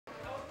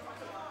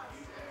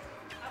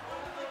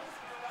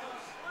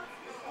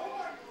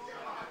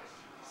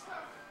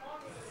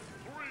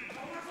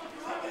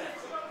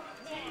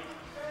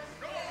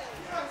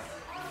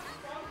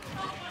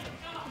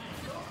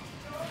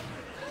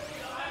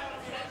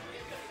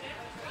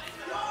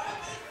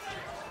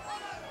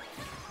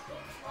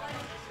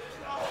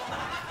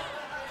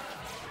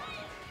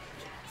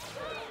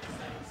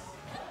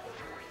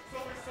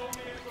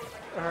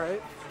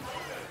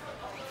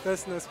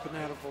BestNess,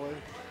 Banana Boy,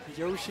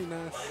 Yoshi,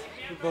 Ness,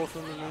 they're both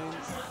in the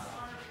mains.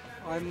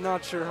 I'm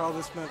not sure how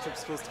this matchup's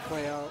supposed to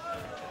play out.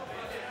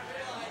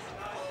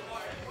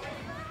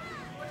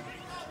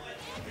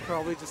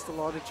 Probably just a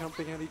lot of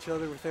jumping at each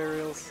other with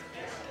aerials.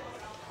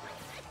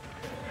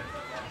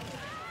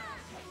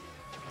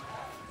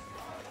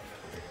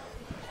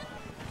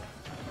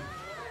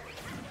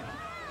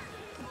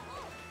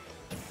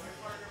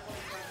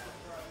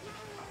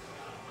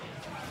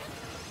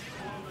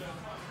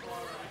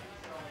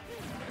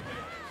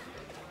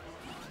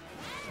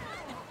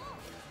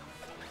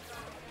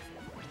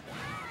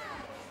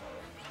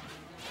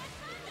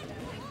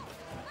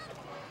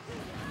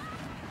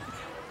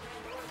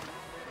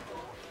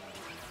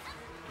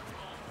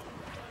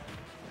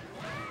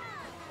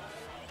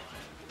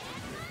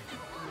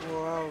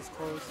 Whoa, that was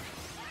close.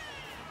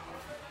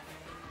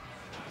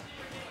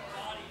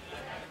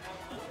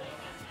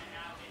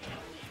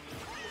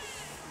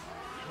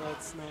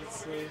 That's not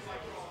safe.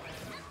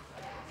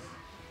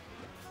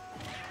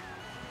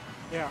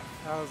 Yeah,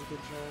 that was a good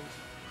challenge.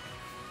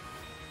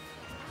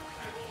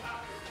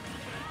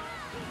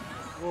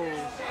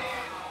 Whoa.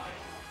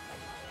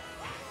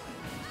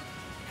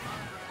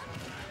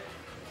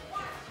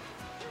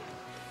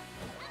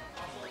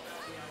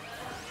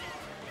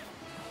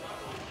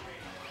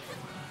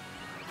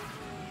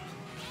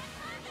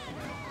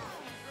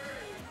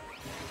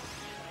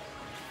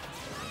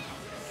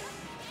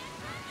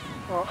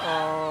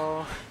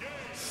 Uh-oh.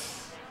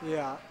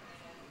 Yeah.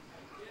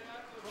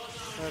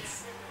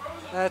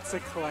 That's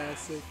a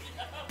classic.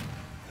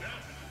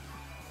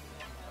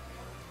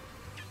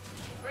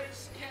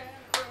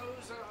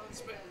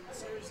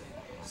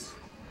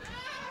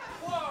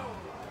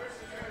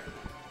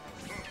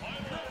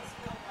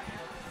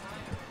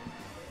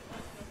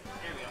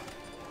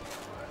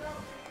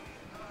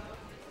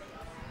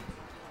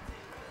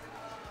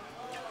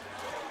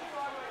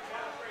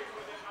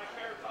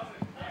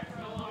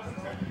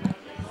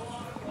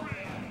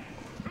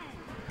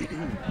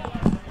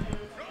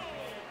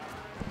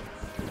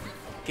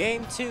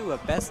 Game 2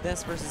 of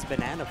BestNess versus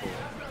Banana Boy.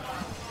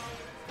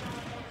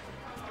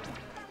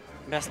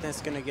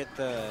 BestNess gonna get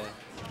the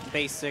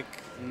basic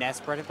Ness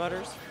bread and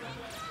butters.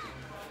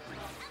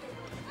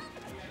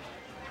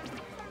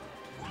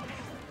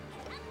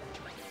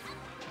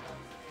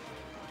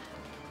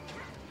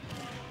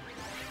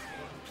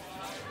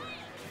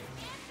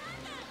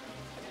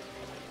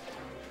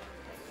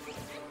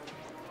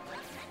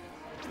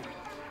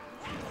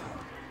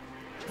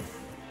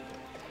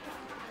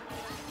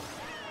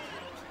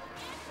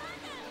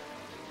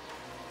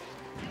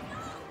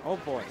 Oh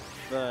boy,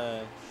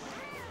 the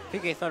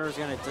PK Thunder is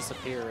gonna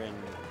disappear and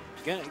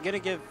gonna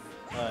give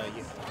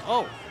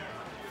oh,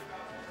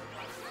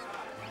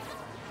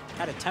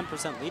 had a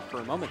 10% lead for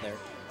a moment there.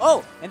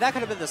 Oh, and that could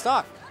have been the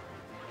stock,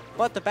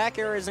 but the back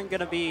air isn't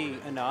gonna be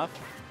enough.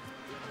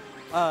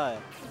 Right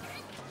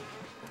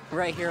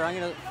here,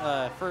 I'm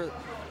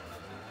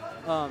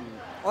gonna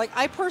like,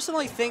 I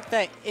personally think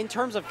that in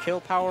terms of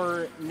kill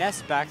power,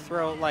 Ness back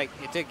throw, like,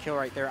 it did kill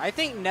right there. I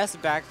think Ness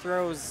back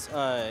throw's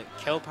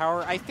kill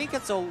power, I think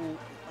it's a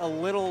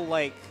little,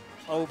 like,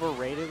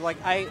 overrated. Like,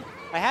 I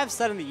have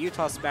said in the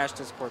Utah Smash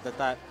Discord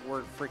that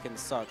word freaking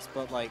sucks,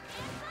 but, like,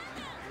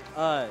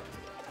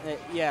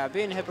 yeah,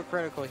 being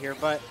hypocritical here,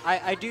 but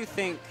I do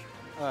think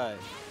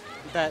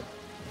that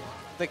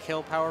the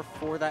kill power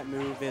for that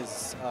move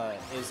is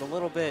a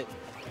little bit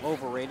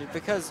overrated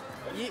because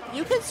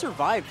you can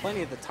survive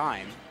plenty of the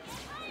time.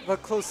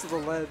 But close to the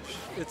ledge,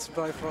 it's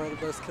by far the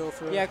best kill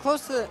throw. Yeah,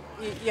 close to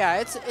yeah,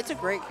 it's a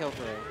great kill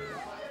throw.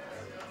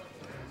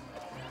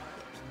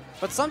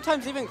 But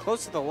sometimes even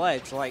close to the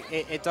ledge, like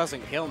it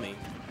doesn't kill me.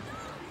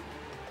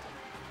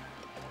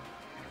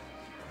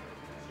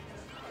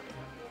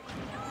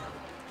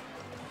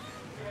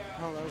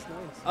 Oh, that was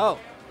nice. Oh,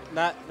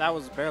 that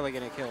was barely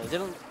gonna kill.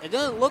 It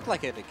didn't look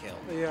like it to kill.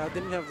 Yeah, it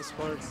didn't have the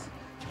sparks.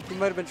 He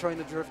might have been trying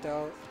to drift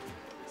out.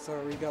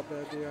 Sorry, we got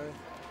bad DI.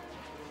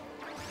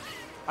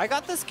 I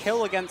got this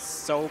kill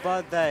against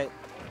Soba that...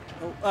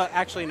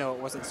 actually, no, it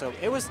wasn't Soba.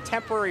 It was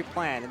temporary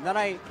plan, and then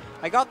I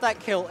got that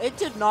kill. It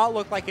did not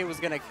look like it was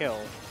going to kill.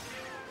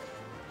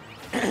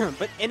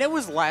 And it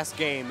was last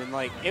game, and,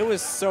 like, it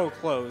was so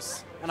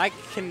close. And I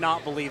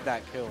cannot believe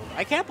that killed.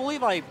 I can't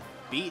believe I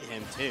beat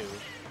him, too.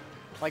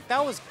 Like,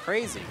 that was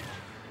crazy.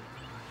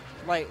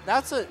 Like,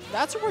 that's a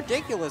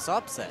ridiculous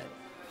upset,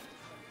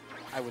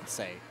 I would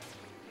say.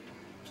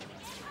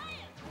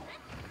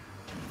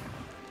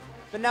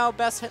 But now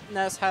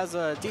BestNess has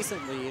a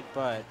decent lead,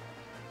 but...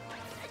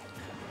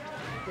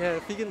 Yeah,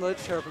 if he can ledge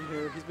trap him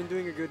here, he's been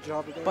doing a good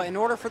job of that. But in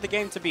order for the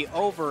game to be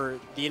over,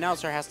 the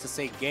announcer has to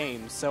say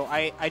game. So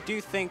I do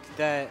think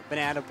that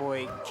Banana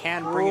Boy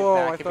can bring it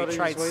back if he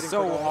tried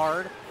so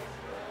hard.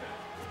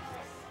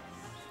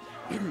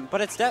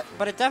 But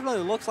it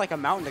definitely looks like a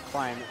mountain to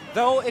climb.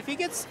 Though if he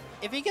gets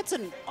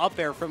an up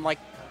air from like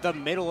the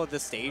middle of the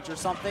stage or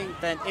something,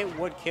 then it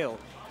would kill.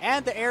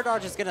 And the air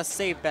dodge is gonna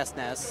save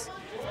BestNess.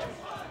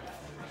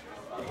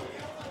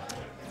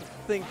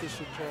 I think this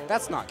should kill.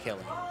 That's not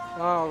killing.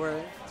 Oh,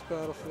 right. It's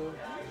Battlefield.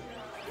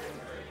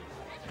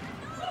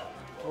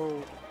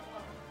 Oh.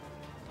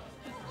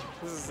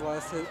 This is his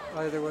last hit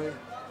either way.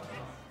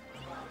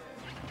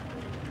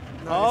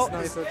 Nice, Oh,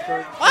 nice edge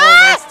guard. Ah!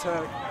 Oh, nice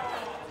tag.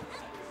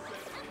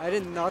 I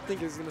did not think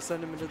he was going to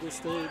send him into this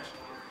stage.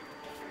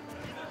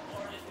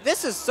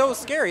 This is so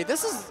scary.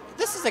 This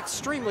is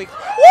extremely.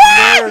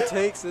 Nair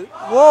takes it.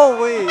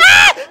 Whoa, wait.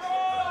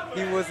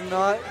 He was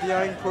not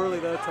DIing poorly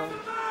that time.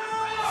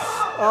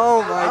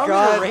 Oh my I'm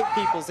god. gonna rape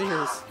people's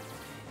ears.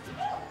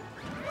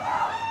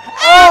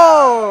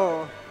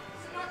 Oh!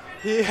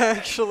 He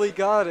actually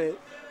got it.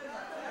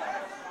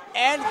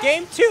 And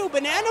game 2,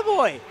 Banana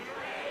Boy.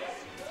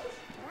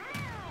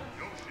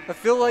 I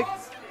feel like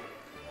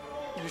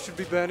you should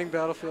be banning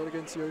Battlefield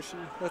against Yoshi.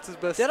 That's his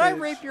best Did stage. I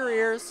rape your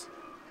ears?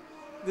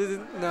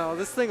 No,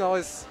 this thing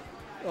always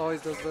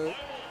does that.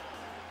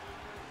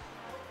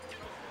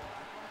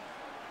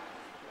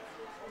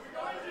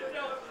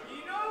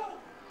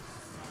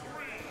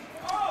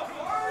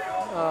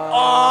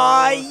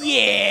 Oh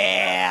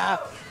yeah!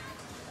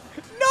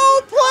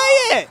 No,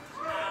 play it!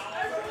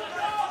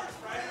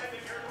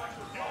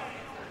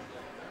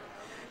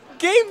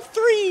 Game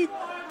 3,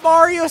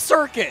 Mario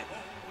Circuit.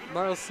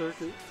 Mario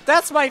Circuit.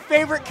 That's my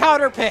favorite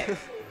counter pick.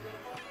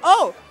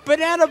 Oh,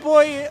 Banana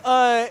Boy,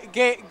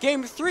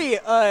 game 3.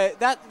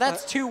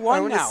 That's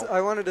 2-1 now.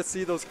 I wanted to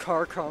see those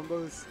car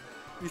combos.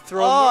 You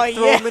throw Oh,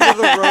 them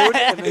into the road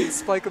and then you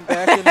spike them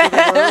back into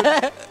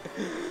the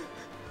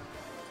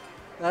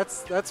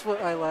road. That's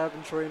what I lab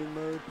in training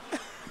mode.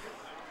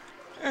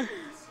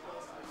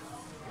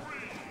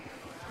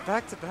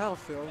 Back to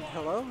Battlefield.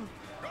 Hello?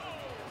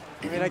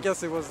 I mean, I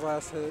guess it was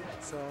last hit,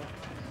 so.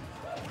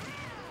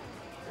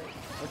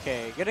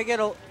 Okay, gonna get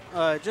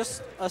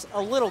just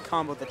a little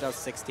combo that does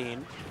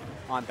 16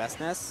 on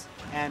BestNess,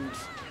 and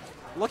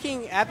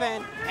looking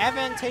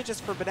advantageous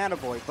for Banana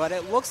Boy, but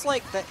it looks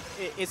like that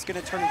it's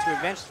gonna turn into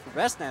advantage for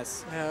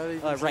BestNess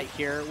right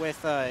here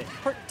with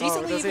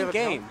decently even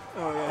game.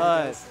 Oh yeah, he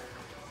does.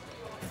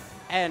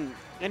 And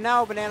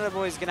now Banana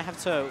Boy is gonna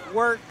have to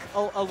work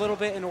a little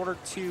bit in order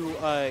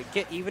to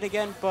get even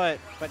again, but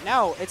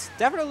now it's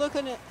definitely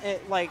looking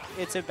like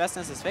it's in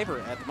BestNess's favor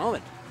at the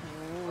moment.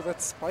 Oh,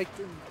 that spiked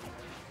him.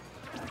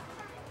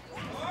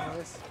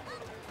 Nice.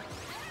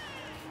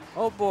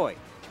 Oh boy.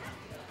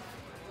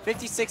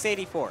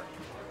 56-84.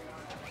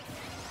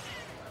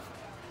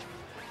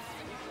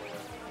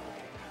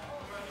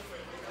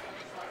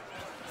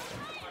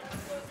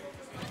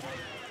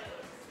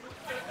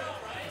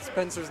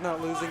 Spencer's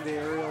not losing the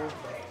aerial.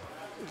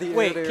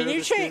 Wait,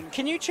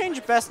 can you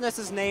change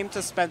BestNess's name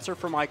to Spencer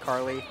from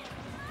iCarly?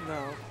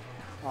 No.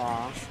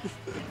 Aw.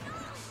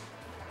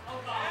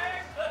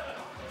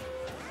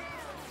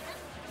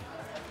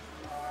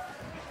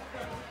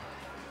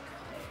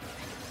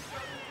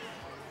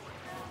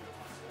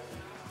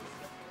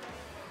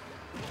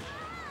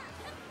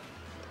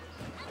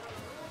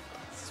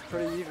 It's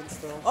pretty even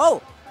still.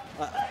 Oh!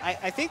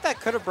 I think that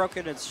could have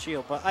broken its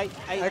shield, but I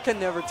can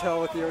never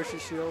tell with the Yoshi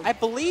shield. I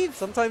believe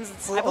sometimes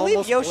it's I believe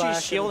almost Yoshi's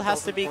black shield and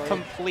has to be doesn't play.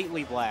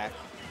 completely black.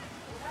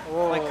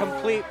 Whoa. Like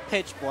complete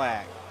pitch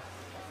black.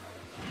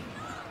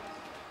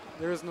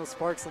 There is no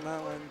sparks on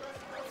that one.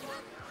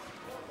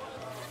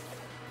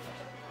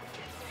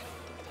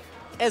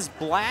 As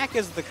black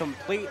as the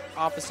complete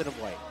opposite of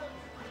white.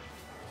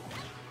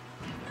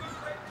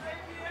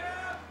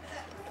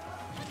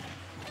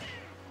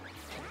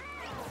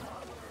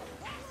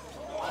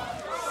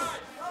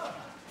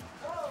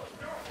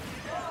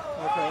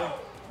 Okay.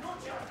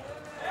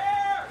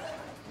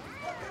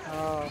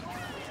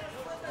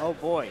 Oh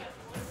boy.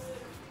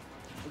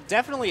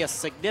 Definitely a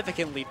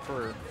significant lead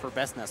for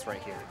BestNess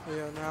right here.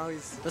 Yeah, now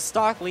he's... The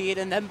stock lead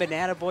and then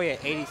Banana Boy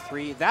at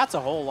 83. That's a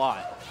whole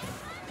lot.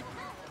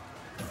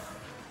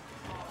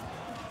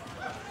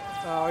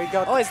 Oh, he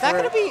got Oh, the is that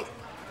going to trick. be...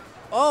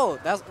 Oh,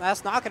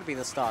 that's not going to be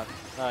the stock.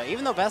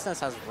 Even though BestNess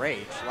has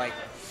Rage, like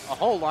a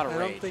whole lot of I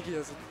Rage. don't think he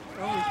has...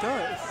 Oh, he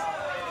does.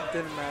 It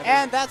didn't matter.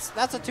 And that's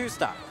a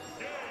 2-stock.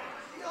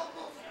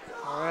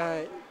 All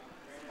right.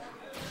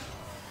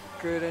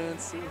 Good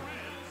answer.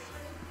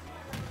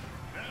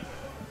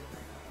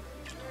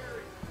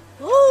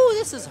 Ooh,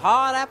 this is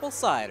hot apple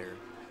cider.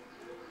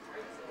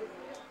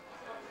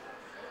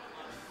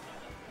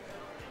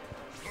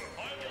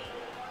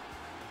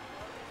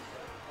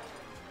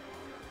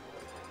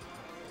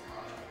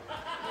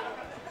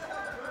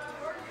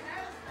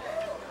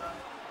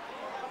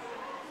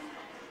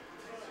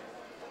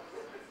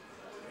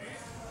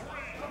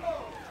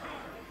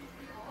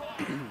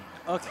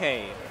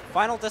 Okay,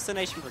 final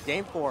destination for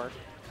game 4.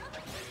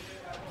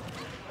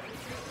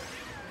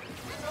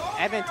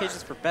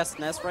 Advantageous for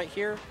BestNess right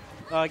here.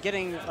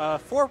 Getting a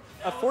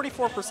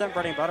 44%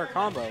 bread and butter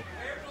combo.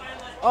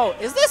 Oh,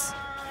 is this?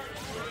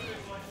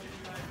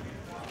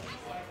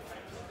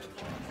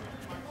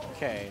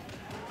 Okay.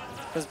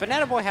 Because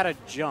Banana Boy had a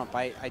jump.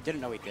 I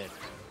didn't know he did.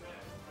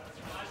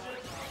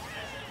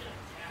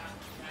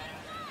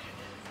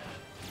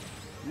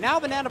 Now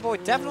Banana Boy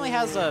definitely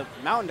has a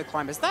mountain to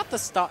climb. Is that the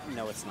stop?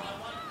 No, it's not.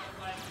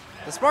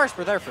 The sparks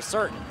were there for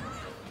certain.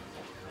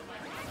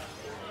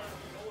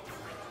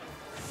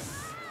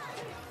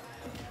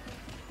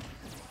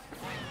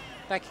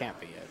 That can't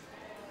be it.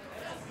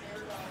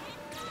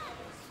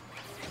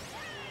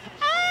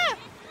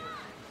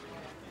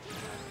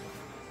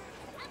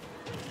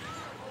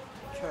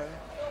 Okay.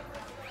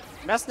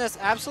 BestNess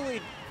absolutely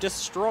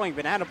destroying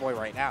Banana Boy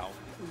right now.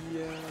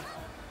 Yeah.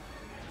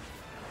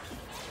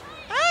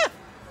 Ah!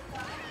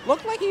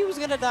 Looked like he was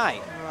gonna die.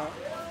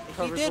 He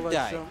Covers did the ledge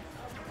die. jump.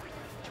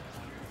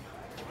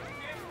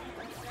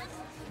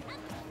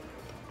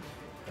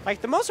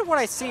 Like the most of what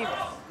I see,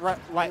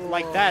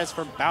 like that is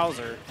from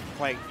Bowser,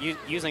 like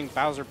using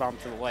Bowser Bomb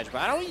to the ledge.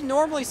 But I don't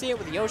normally see it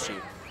with Yoshi.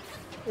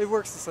 It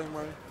works the same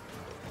way.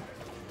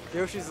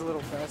 Yoshi's a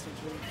little faster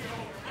too.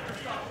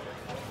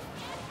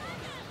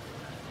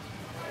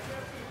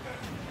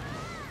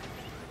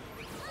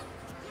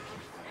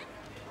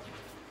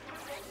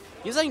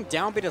 Using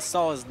down B to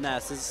stall as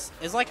Ness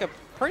is like a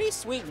pretty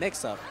sweet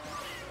mix-up.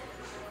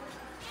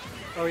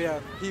 Oh yeah,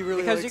 he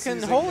really Because you likes can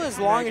using hold as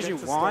long as you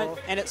magnet to want,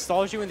 stall. and it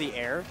stalls you in the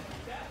air.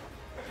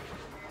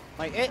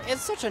 Like,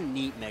 it's such a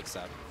neat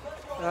mix-up.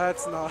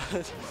 That's not.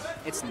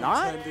 It's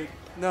not? Intended.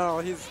 No,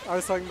 I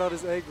was talking about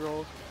his egg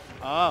roll.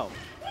 Oh.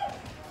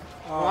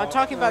 Well, I'm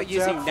talking about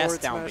using jab Ness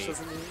forward down smash B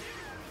doesn't mean-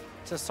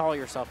 to stall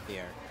yourself in the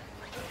air.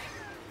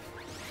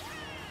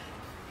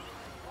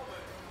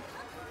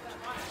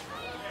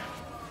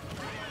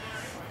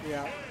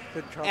 Yeah,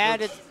 good coverage.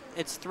 And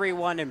it's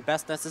 3-1 in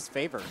BestNess's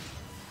favor.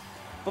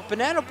 But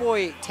Banana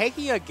Boy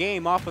taking a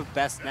game off of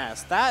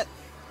BestNess,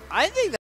 I think